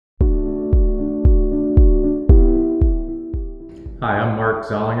Hi, I'm Mark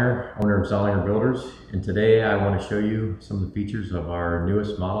Zollinger, owner of Zollinger Builders, and today I want to show you some of the features of our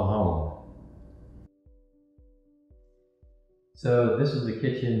newest model home. So this is the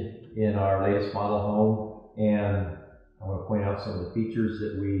kitchen in our latest model home, and I want to point out some of the features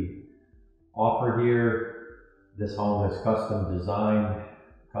that we offer here. This home is custom designed,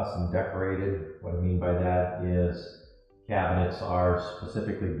 custom decorated. What I mean by that is cabinets are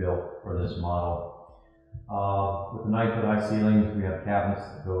specifically built for this model. With the 9-foot high ceilings, we have cabinets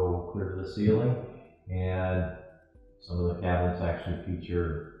that go clear to the ceiling, and some of the cabinets actually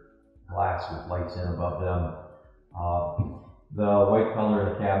feature glass with lights in above them. The white color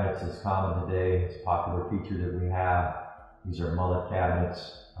in the cabinets is common today. It's a popular feature that we have. These are mullet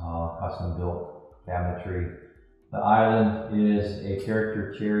cabinets, custom built cabinetry. The island is a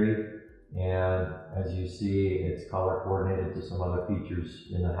character cherry, and as you see, it's color coordinated to some other features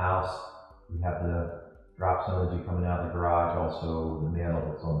in the house. We have the drop zone as you coming out of the garage, also the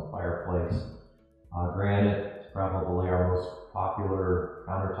mantle that's on the fireplace. Granite is probably our most popular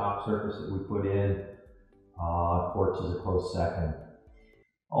countertop surface that we put in. Quartz is a close second.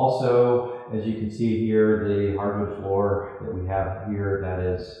 Also, as you can see here, the hardwood floor that we have here, that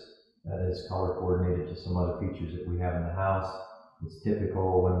is color coordinated to some other features that we have in the house. It's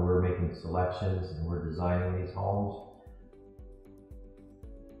typical when we're making selections and we're designing these homes.